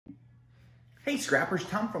Hey Scrappers,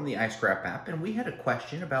 Tom from the iScrap app, and we had a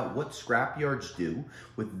question about what scrap yards do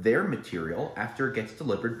with their material after it gets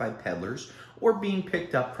delivered by peddlers or being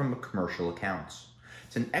picked up from commercial accounts.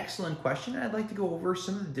 It's an excellent question, and I'd like to go over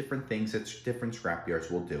some of the different things that different scrap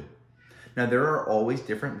yards will do. Now, there are always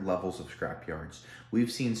different levels of scrap yards.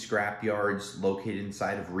 We've seen scrap yards located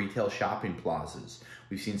inside of retail shopping plazas.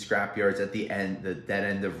 We've seen scrap yards at the dead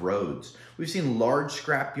end of roads. We've seen large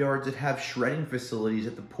scrap yards that have shredding facilities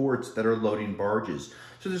at the ports that are loading barges.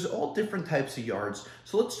 So there's all different types of yards.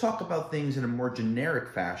 So let's talk about things in a more generic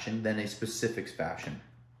fashion than a specifics fashion.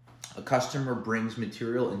 A customer brings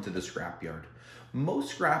material into the scrap yard.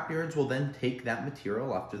 Most scrap yards will then take that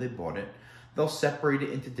material after they bought it. They'll separate it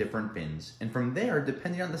into different bins, and from there,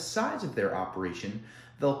 depending on the size of their operation,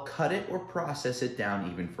 they'll cut it or process it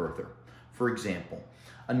down even further. For example,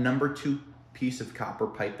 a number 2 piece of copper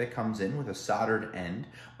pipe that comes in with a soldered end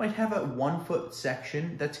might have a 1-foot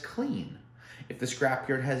section that's clean. If the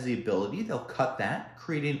scrapyard has the ability, they'll cut that,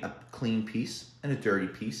 creating a clean piece and a dirty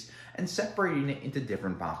piece, and separating it into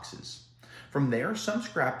different boxes. From there, some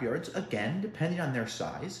scrapyards, again, depending on their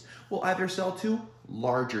size, will either sell to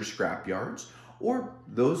larger scrapyards, or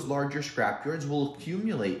those larger scrapyards will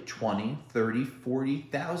accumulate 20, 30,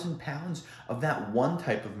 40,000 pounds of that one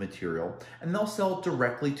type of material, and they'll sell it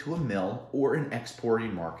directly to a mill or an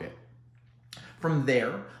exporting market. From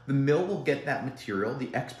there, the mill will get that material, the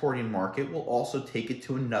exporting market will also take it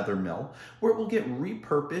to another mill where it will get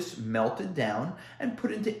repurposed, melted down, and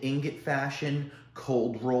put into ingot fashion,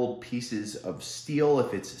 cold rolled pieces of steel.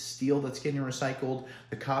 If it's steel that's getting recycled,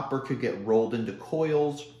 the copper could get rolled into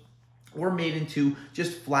coils or made into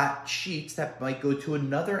just flat sheets that might go to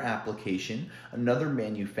another application, another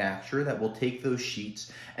manufacturer that will take those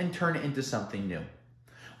sheets and turn it into something new.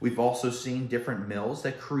 We've also seen different mills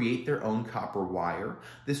that create their own copper wire.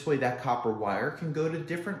 This way that copper wire can go to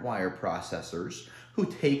different wire processors who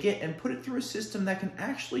take it and put it through a system that can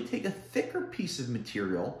actually take a thicker piece of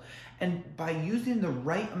material, and by using the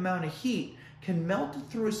right amount of heat can melt it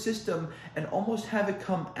through a system and almost have it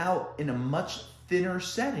come out in a much thinner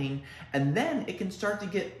setting, and then it can start to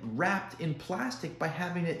get wrapped in plastic by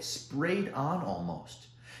having it sprayed on almost.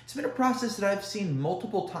 It's been a process that I've seen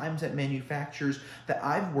multiple times at manufacturers that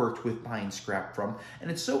I've worked with buying scrap from, and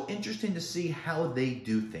it's so interesting to see how they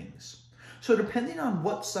do things. So depending on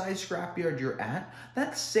what size scrapyard you're at,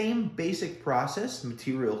 that same basic process,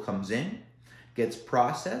 material comes in, gets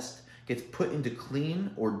processed, gets put into clean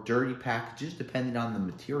or dirty packages depending on the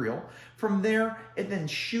material. From there, it then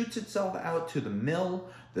shoots itself out to the mill,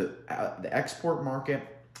 the export market,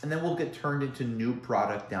 and then will get turned into new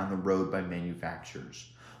product down the road by manufacturers.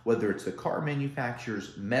 Whether it's the car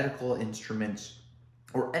manufacturers, medical instruments,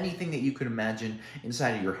 or anything that you could imagine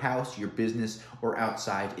inside of your house, your business, or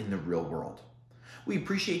outside in the real world. We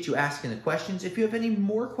appreciate you asking the questions. If you have any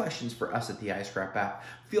more questions for us at the iScrap app,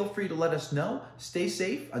 feel free to let us know. Stay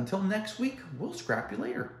safe. Until next week, we'll scrap you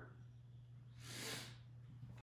later.